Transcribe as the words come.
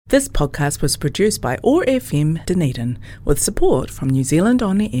This podcast was produced by OAR FM Dunedin with support from New Zealand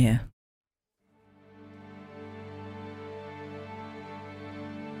On Air.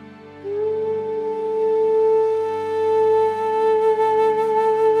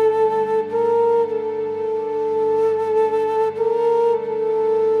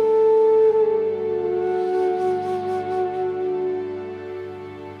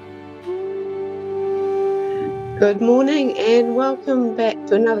 Good morning and welcome back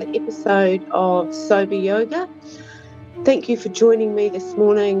to another episode of Sober Yoga. Thank you for joining me this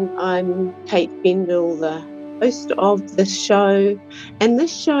morning. I'm Kate Bendall, the host of this show, and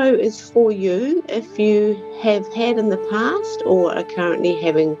this show is for you if you have had in the past or are currently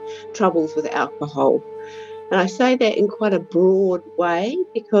having troubles with alcohol. And I say that in quite a broad way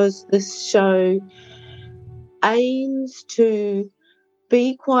because this show aims to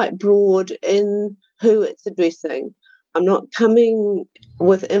be quite broad in who it's addressing. I'm not coming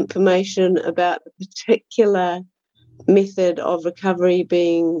with information about a particular method of recovery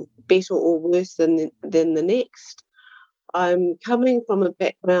being better or worse than the next. I'm coming from a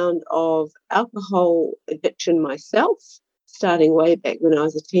background of alcohol addiction myself, starting way back when I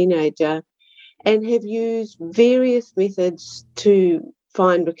was a teenager, and have used various methods to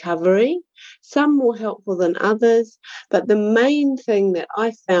find recovery, some more helpful than others, but the main thing that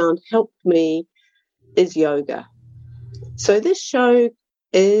I found helped me is yoga. So this show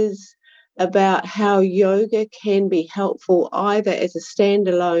is about how yoga can be helpful either as a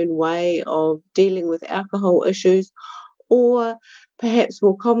standalone way of dealing with alcohol issues, or perhaps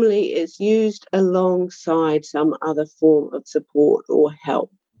more commonly it's used alongside some other form of support or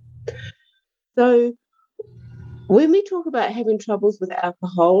help. So when we talk about having troubles with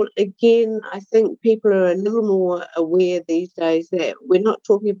alcohol, again, I think people are a little more aware these days that we're not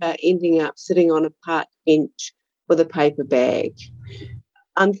talking about ending up sitting on a park bench with a paper bag.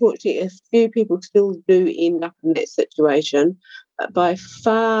 Unfortunately, a few people still do end up in that situation, but by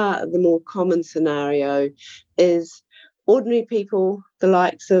far the more common scenario is ordinary people, the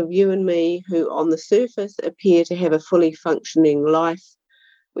likes of you and me, who on the surface appear to have a fully functioning life.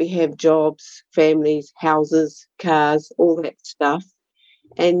 We have jobs, families, houses, cars, all that stuff.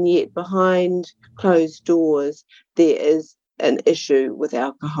 And yet behind closed doors, there is an issue with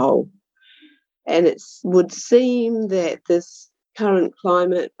alcohol. And it would seem that this current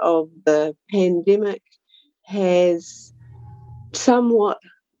climate of the pandemic has somewhat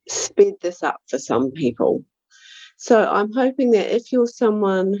sped this up for some people. So I'm hoping that if you're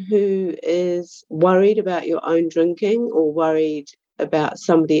someone who is worried about your own drinking or worried about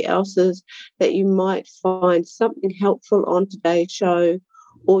somebody else's, that you might find something helpful on today's show,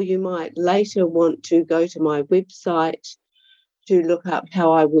 or you might later want to go to my website to look up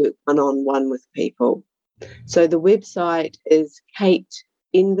how I work one-on-one with people. So the website is Kate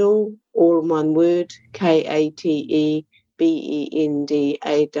Bendall, all one word,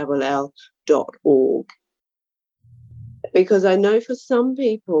 KateBendall.org. Because I know for some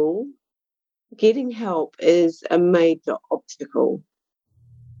people, getting help is a major obstacle.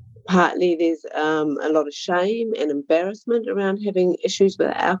 Partly there's a lot of shame and embarrassment around having issues with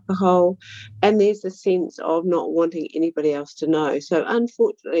alcohol, and there's a sense of not wanting anybody else to know. So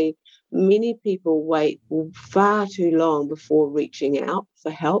unfortunately, many people wait far too long before reaching out for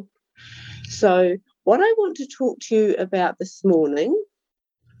help. So what I want to talk to you about this morning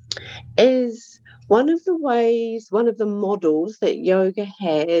is one of the models that yoga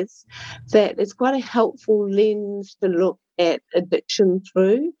has that is quite a helpful lens to look at addiction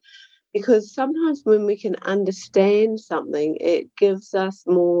through, because sometimes when we can understand something, it gives us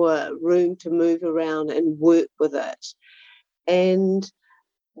more room to move around and work with it. And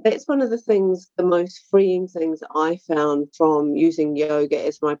that's one of the most freeing things I found from using yoga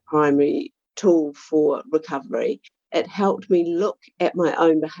as my primary tool for recovery. It helped me look at my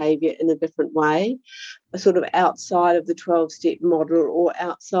own behaviour in a different way, sort of outside of the 12-step model or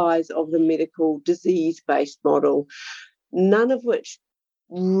outside of the medical disease-based model, none of which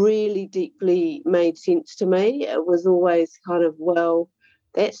really deeply made sense to me. It was always kind of, well,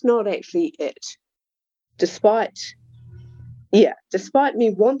 that's not actually it. Despite me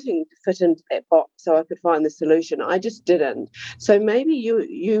wanting to fit into that box so I could find the solution, I just didn't. So maybe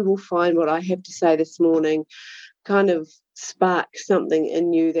you will find what I have to say this morning kind of spark something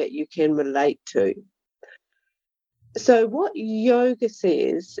in you that you can relate to. So what yoga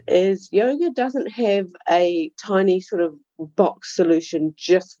says is yoga doesn't have a tiny sort of box solution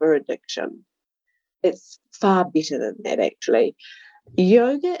just for addiction. It's far better than that, actually.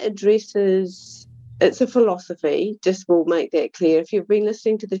 Yoga addresses, it's a philosophy, just will make that clear. If you've been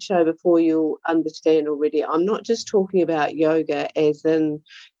listening to the show before, you'll understand already. I'm not just talking about yoga as in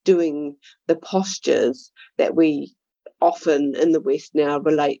doing the postures that we often in the West now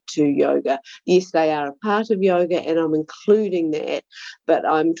relate to yoga. Yes, they are a part of yoga, and I'm including that, but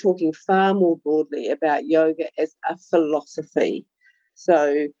I'm talking far more broadly about yoga as a philosophy.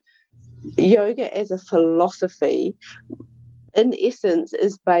 So yoga as a philosophy, in essence,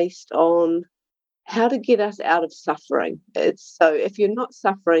 is based on how to get us out of suffering. So if you're not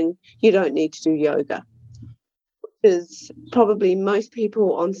suffering, you don't need to do yoga. Because probably most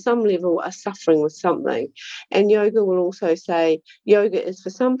people on some level are suffering with something. And yoga will also say yoga is for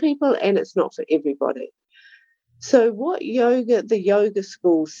some people and it's not for everybody. So what the yoga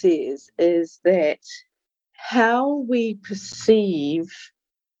school says is that how we perceive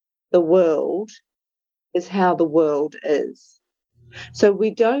the world is how the world is. So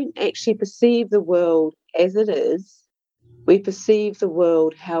we don't actually perceive the world as it is. We perceive the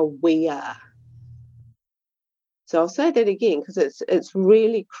world how we are. So I'll say that again because it's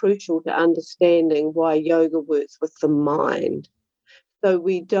really crucial to understanding why yoga works with the mind. So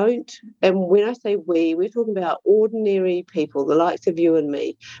we don't, and when I say we're talking about ordinary people, the likes of you and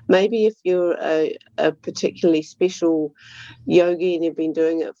me. Maybe if you're a particularly special yogi and you've been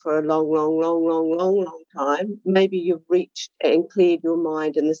doing it for a long time, maybe you've reached and cleared your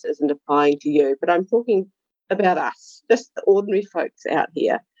mind and this isn't applying to you. But I'm talking about us, just the ordinary folks out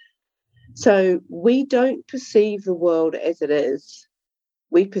here. So we don't perceive the world as it is.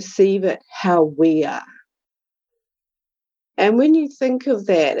 We perceive it how we are. And when you think of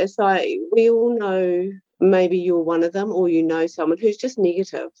that, it's like we all know maybe you're one of them or you know someone who's just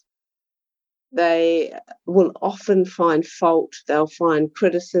negative. They will often find fault. They'll find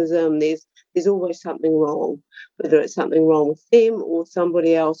criticism. There's always something wrong, whether it's something wrong with them or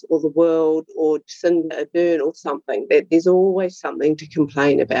somebody else or the world or Jacinda Ardern or something. There's always something to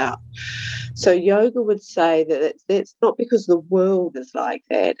complain about. So yoga would say that that's not because the world is like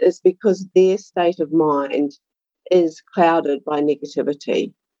that. It's because their state of mind is clouded by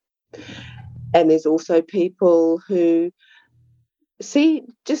negativity. And there's also people who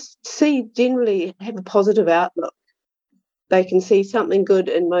generally have a positive outlook. They can see something good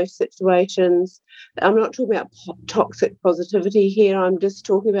in most situations. I'm not talking about toxic positivity here. I'm just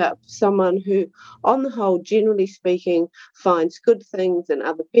talking about someone who, on the whole, generally speaking, finds good things in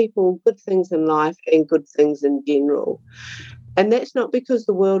other people, good things in life, and good things in general. And that's not because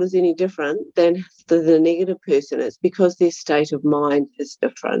the world is any different than the negative person. It's because their state of mind is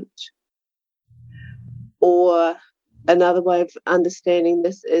different. Or another way of understanding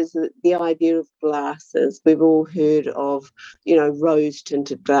this is the idea of glasses. We've all heard of,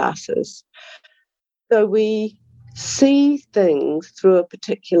 rose-tinted glasses. So we see things through a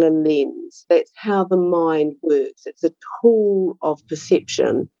particular lens. That's how the mind works. It's a tool of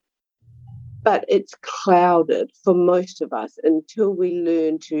perception, but it's clouded for most of us until we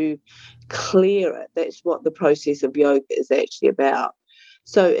learn to clear it. That's what the process of yoga is actually about.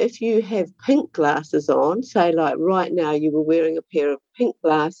 So if you have pink glasses on, say like right now you were wearing a pair of pink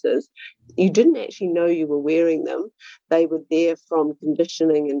glasses, you didn't actually know you were wearing them. They were there from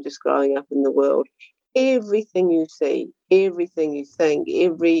conditioning and just growing up in the world. Everything you see, everything you think,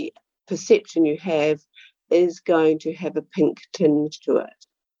 every perception you have is going to have a pink tinge to it.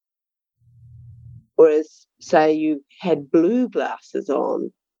 Whereas, say you had blue glasses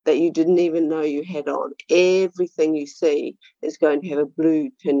on, that you didn't even know you had on, everything you see is going to have a blue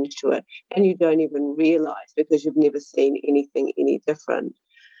tinge to it, and you don't even realize because you've never seen anything any different.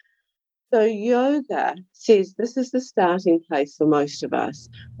 So yoga says this is the starting place for most of us.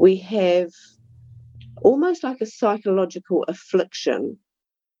 We have almost like a psychological affliction,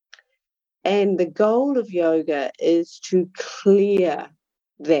 and the goal of yoga is to clear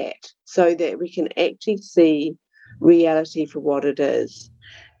that so that we can actually see reality for what it is.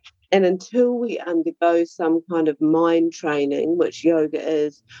 And until we undergo some kind of mind training, which yoga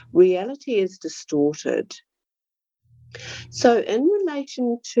is, reality is distorted. So in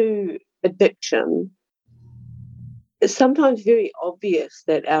relation to addiction, it's sometimes very obvious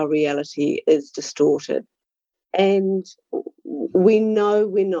that our reality is distorted. And we know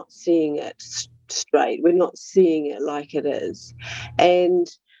we're not seeing it straight. We're not seeing it like it is. And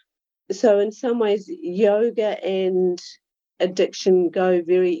so in some ways, yoga and addiction go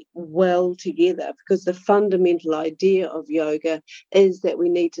very well together because the fundamental idea of yoga is that we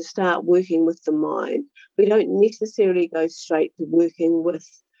need to start working with the mind. We don't necessarily go straight to working with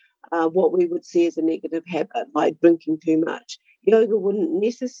what we would see as a negative habit, like drinking too much. Yoga wouldn't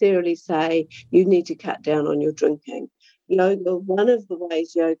necessarily say you need to cut down on your drinking. Yoga, one of the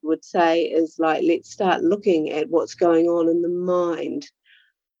ways yoga would say is like, let's start looking at what's going on in the mind,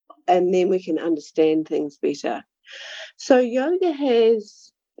 and then we can understand things better. So yoga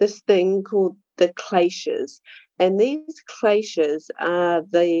has this thing called the kleshas. And these kleshas are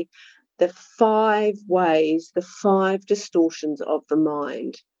the 5 ways, the 5 distortions of the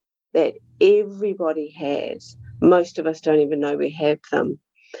mind that everybody has. Most of us don't even know we have them.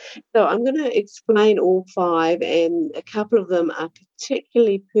 So I'm going to explain all 5, and a couple of them are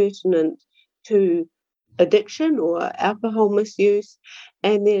particularly pertinent to addiction or alcohol misuse,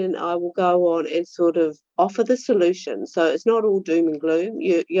 and then I will go on and sort of offer the solution. So it's not all doom and gloom.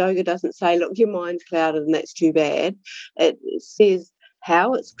 Yoga doesn't say, look, your mind's clouded and that's too bad. It says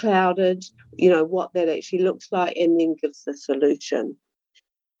how it's clouded, what that actually looks like, and then gives the solution.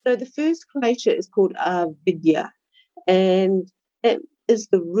 So the first klesha is called avidya, and it is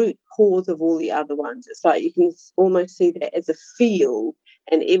the root cause of all the other ones. It's like you can almost see that as a field,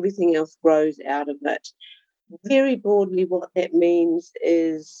 and everything else grows out of it. Very broadly, what that means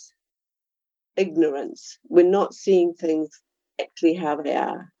is ignorance. We're not seeing things actually how they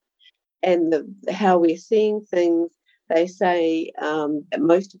are. And how we're seeing things, they say that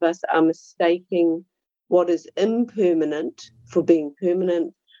most of us are mistaking what is impermanent for being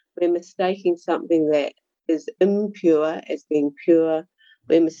permanent. We're mistaking something that is impure as being pure.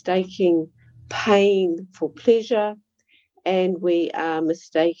 We're mistaking pain for pleasure, and we are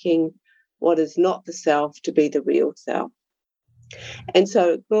mistaking what is not the self to be the real self. And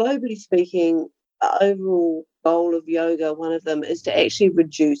so, globally speaking, the overall goal of yoga, one of them, is to actually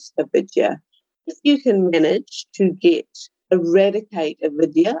reduce avidya. If you can manage to eradicate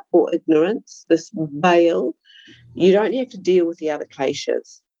avidya or ignorance, this veil, you don't have to deal with the other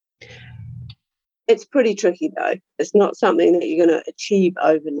kleshas. It's pretty tricky, though. It's not something that you're going to achieve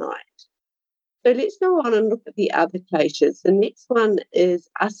overnight. So let's go on and look at the other kleshas. The next one is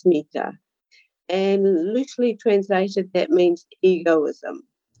asmita, and literally translated, that means egoism.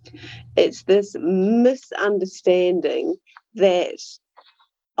 It's this misunderstanding that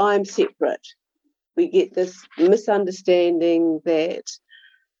I'm separate. We get this misunderstanding that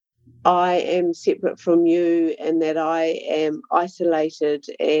I am separate from you and that I am isolated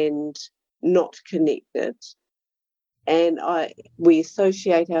and not connected. And we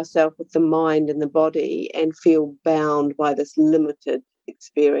associate ourselves with the mind and the body and feel bound by this limited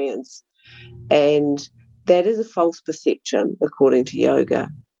experience. And that is a false perception, according to yoga.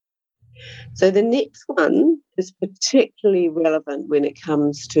 So the next one is particularly relevant when it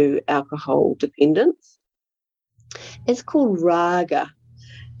comes to alcohol dependence. It's called raga.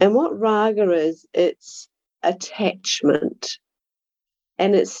 And what raga is, it's attachment.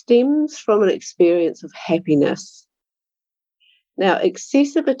 And it stems from an experience of happiness. Now,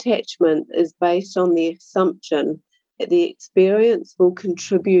 excessive attachment is based on the assumption that the experience will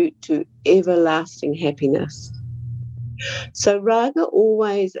contribute to everlasting happiness. So raga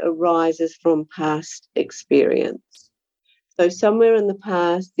always arises from past experience. So somewhere in the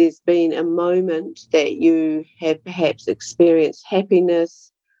past, there's been a moment that you have perhaps experienced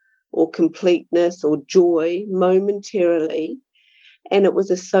happiness or completeness or joy momentarily, and it was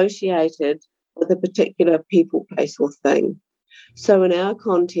associated with a particular people, place, or thing. So in our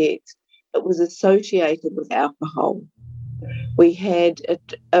context, it was associated with alcohol. We had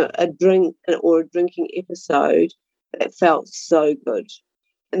a drink or a drinking episode that felt so good.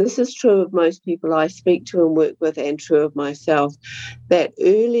 And this is true of most people I speak to and work with, and true of myself, that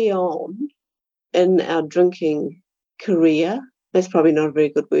early on in our drinking career, that's probably not a very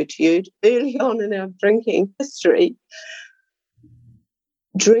good word to use, early on in our drinking history,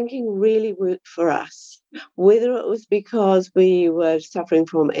 drinking really worked for us. Whether it was because we were suffering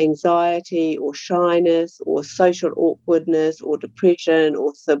from anxiety or shyness or social awkwardness or depression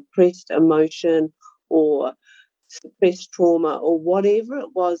or suppressed emotion or suppressed trauma or whatever it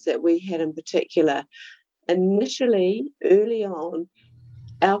was that we had in particular, initially, early on,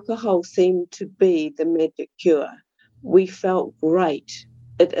 alcohol seemed to be the magic cure. We felt great.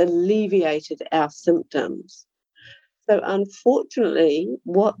 It alleviated our symptoms. So unfortunately,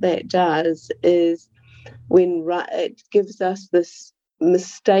 what that does is when it gives us this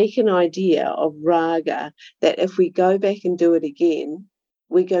mistaken idea of raga, that if we go back and do it again,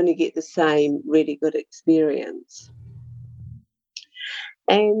 we're going to get the same really good experience.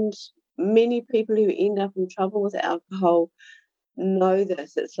 And many people who end up in trouble with alcohol know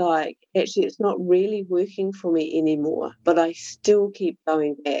this. It's like, actually, it's not really working for me anymore, but I still keep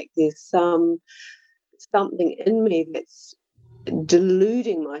going back. There's something in me that's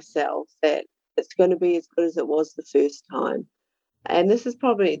deluding myself that it's going to be as good as it was the first time. And this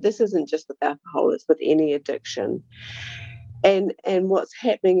isn't just with alcohol, it's with any addiction. And what's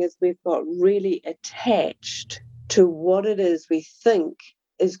happening is we've got really attached to what it is we think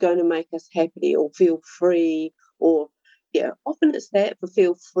is going to make us happy or feel free or often it's that, for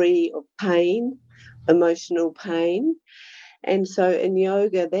feel free of pain, emotional pain. And so in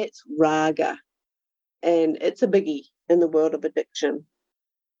yoga, that's raga, and it's a biggie in the world of addiction.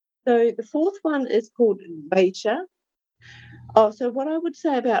 So the fourth one is called Vacha. Oh, so what I would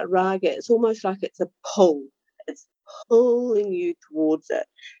say about raga, it's almost like it's a pull. It's pulling you towards it.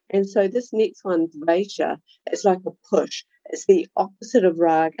 And so this next one, Vacha, it's like a push. It's the opposite of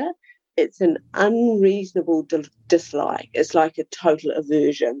raga. It's an unreasonable dislike. It's like a total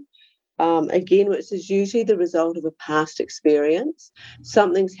aversion. Again, which is usually the result of a past experience.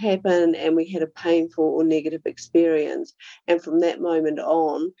 Something's happened and we had a painful or negative experience. And from that moment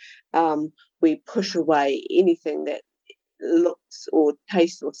on, we push away anything that looks or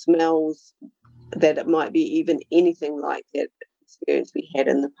tastes or smells that it might be even anything like that experience we had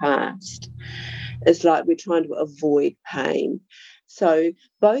in the past. It's like we're trying to avoid pain. So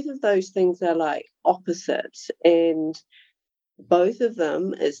both of those things are like opposites, and both of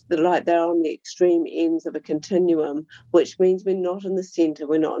them is like they're on the extreme ends of a continuum, which means we're not in the center,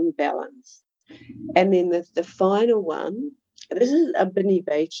 we're not in balance. And then the final one, this is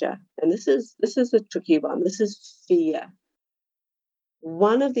abhinivesha, and this is a tricky one. This is fear.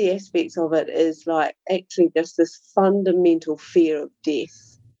 One of the aspects of it is like actually just this fundamental fear of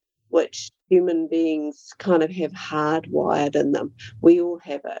death, which human beings kind of have hardwired in them. We all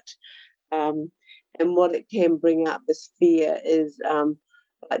have it. And what it can bring up, this fear, is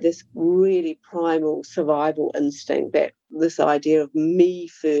like this really primal survival instinct, that this idea of me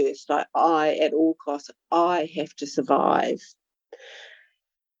first, like I at all costs, I have to survive.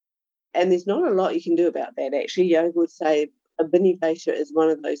 And there's not a lot you can do about that, actually. Yoga would say abhinivesha is one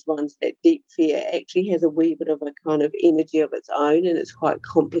of those ones, that deep fear actually has a wee bit of a kind of energy of its own, and it's quite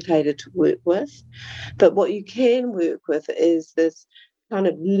complicated to work with. But what you can work with is this kind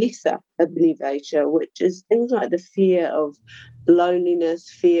of lesser abhinivesha, which is things like the fear of loneliness,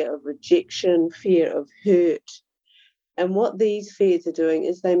 fear of rejection, fear of hurt. And what these fears are doing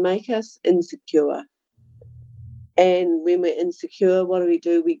is they make us insecure. And when we're insecure, what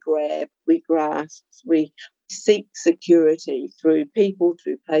do? We grab, we grasp, we seek security through people,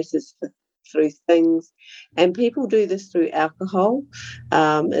 through places, through things. And people do this through alcohol.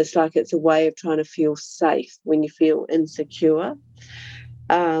 It's like it's a way of trying to feel safe when you feel insecure.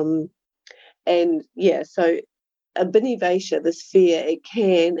 So abhinivesha, this fear, it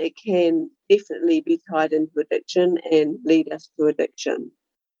can definitely be tied into addiction and lead us to addiction.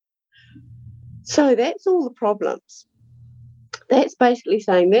 So that's all the problems. That's basically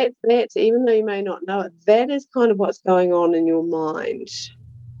saying that's even though you may not know it, that is kind of what's going on in your mind,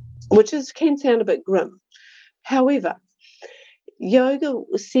 which can sound a bit grim. However, yoga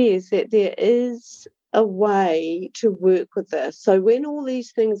says that there is a way to work with this. So when all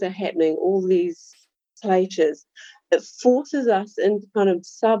these things are happening, all these places, it forces us into kind of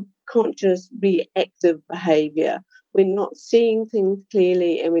subconscious reactive behavior. We're not seeing things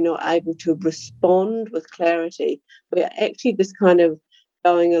clearly and we're not able to respond with clarity. We're actually just kind of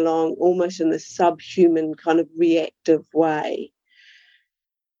going along almost in the subhuman kind of reactive way.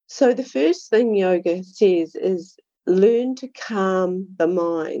 So the first thing yoga says is learn to calm the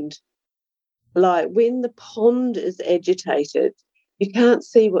mind. Like when the pond is agitated, you can't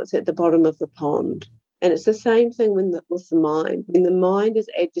see what's at the bottom of the pond. And it's the same thing with the mind. When the mind is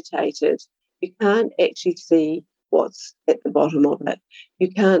agitated, you can't actually see what's at the bottom of it.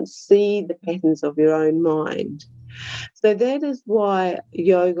 You can't see the patterns of your own mind. So that is why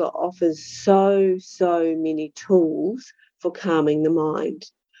yoga offers so many tools for calming the mind.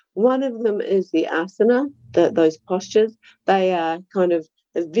 One of them is the asana, those postures. They are kind of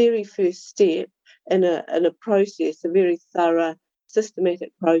the very first step in a process, a very thorough,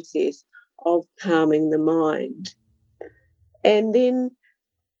 systematic process of calming the mind. And then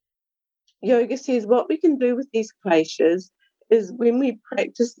yoga says what we can do with these kleshas is when we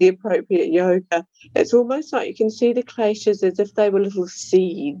practice the appropriate yoga, it's almost like you can see the kleshas as if they were little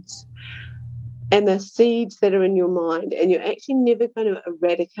seeds. And the seeds that are in your mind, and you're actually never going to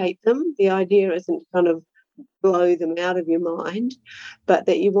eradicate them. The idea isn't to kind of blow them out of your mind, but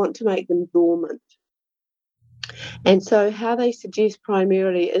that you want to make them dormant. And so how they suggest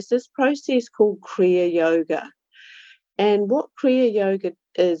primarily is this process called Kriya Yoga. And what Kriya Yoga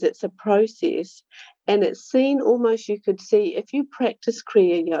is, it's a process, and it's seen almost, you could see, if you practice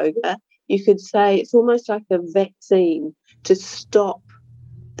Kriya Yoga, you could say it's almost like a vaccine to stop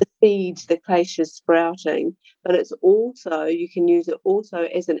the seeds, the kleshas sprouting, but it's also, you can use it also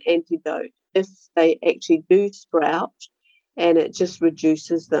as an antidote if they actually do sprout, and it just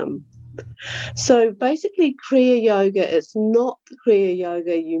reduces them. So basically, Kriya Yoga, it's not the Kriya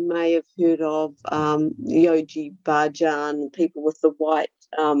Yoga you may have heard of, Yogi Bhajan, people with the white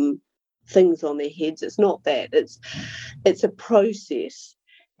things on their heads. It's not that. It's a process.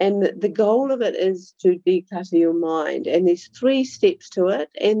 And the goal of it is to declutter your mind. And there's 3 steps to it.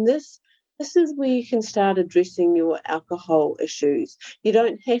 And this is where you can start addressing your alcohol issues. You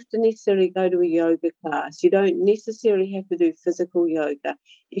don't have to necessarily go to a yoga class. You don't necessarily have to do physical yoga.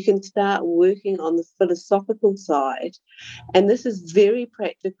 You can start working on the philosophical side. And this is very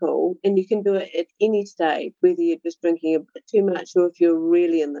practical, and you can do it at any stage, whether you're just drinking a bit too much or if you're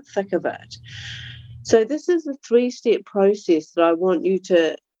really in the thick of it. So this is a 3-step process that I want you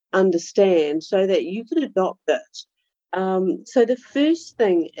to understand so that you can adopt it. So the first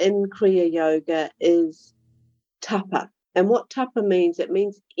thing in Kriya Yoga is tapa. And what tapa means, it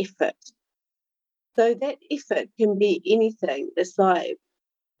means effort. So that effort can be anything. It's like,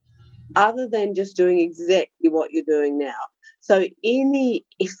 other than just doing exactly what you're doing now. So any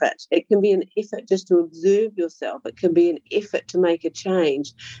effort, it can be an effort just to observe yourself. It can be an effort to make a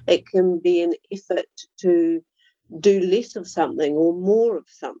change. It can be an effort to do less of something or more of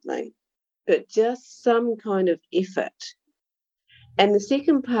something, but just some kind of effort. And the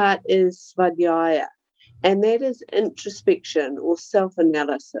second part is svadhyaya, and that is introspection or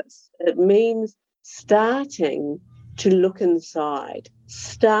self-analysis. It means starting to look inside,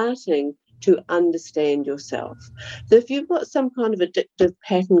 starting to understand yourself. So if you've got some kind of addictive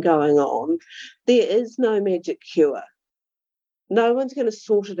pattern going on, there is no magic cure. No one's going to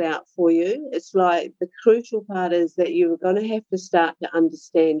sort it out for you. It's like the crucial part is that you're going to have to start to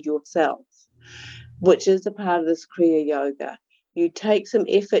understand yourself, which is a part of this Kriya Yoga. You take some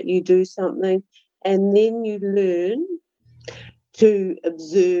effort, you do something, and then you learn to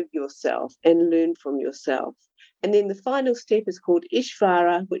observe yourself and learn from yourself. And then the final step is called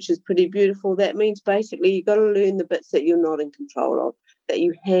Ishvara, which is pretty beautiful. That means basically you've got to learn the bits that you're not in control of, that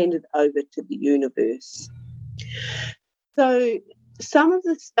you handed over to the universe. So some of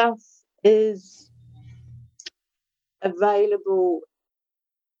the stuff is available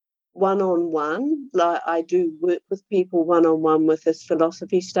one-on-one, like I do work with people one-on-one with this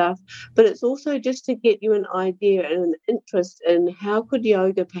philosophy stuff, but it's also just to get you an idea and an interest in how could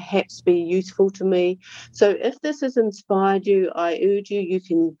yoga perhaps be useful to me. So if this has inspired you, I urge you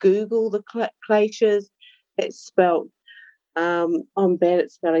can Google the kleshas. It's spelled, I'm bad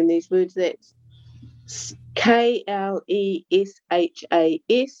at spelling these words, that's Kleshas.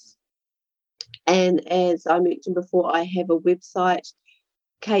 And as I mentioned before, I have a website,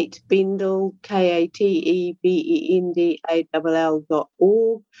 Kate Bendall,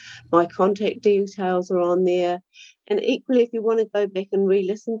 KateBendall.org. My contact details are on there. And equally, if you want to go back and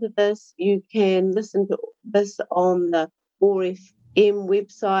re-listen to this, you can listen to this on the ORFM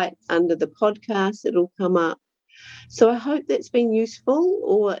website under the podcast. It'll come up. So I hope that's been useful,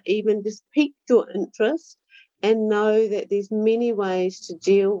 or even just piqued your interest, and know that there's many ways to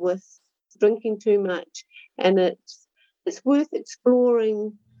deal with drinking too much, and it's worth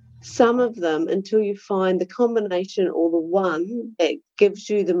exploring some of them until you find the combination or the one that gives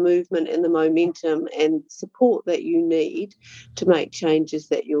you the movement and the momentum and support that you need to make changes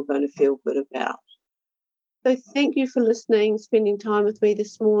that you're going to feel good about. So thank you for listening, spending time with me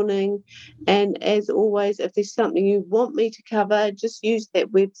this morning. And as always, if there's something you want me to cover, just use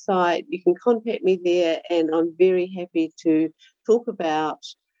that website. You can contact me there, and I'm very happy to talk about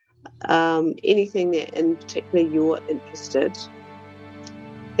anything that in particular you're interested.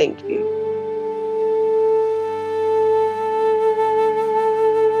 Thank you.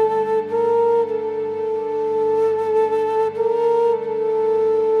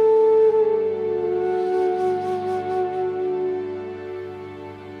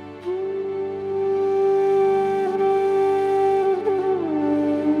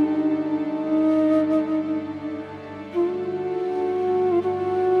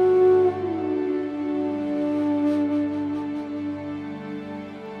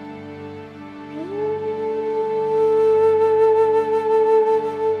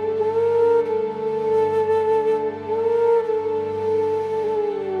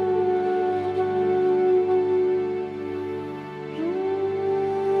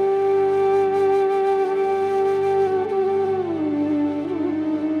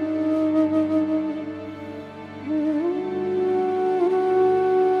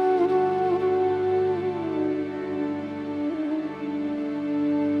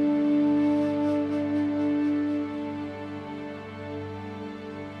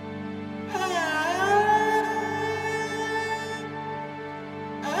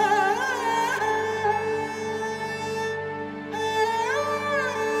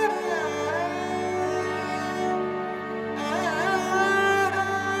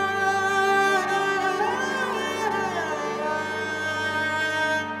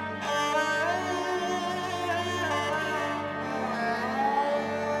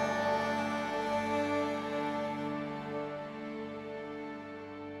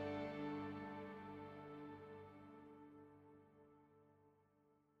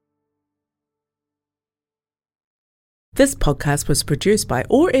 This podcast was produced by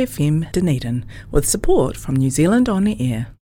OAR FM Dunedin with support from New Zealand On Air.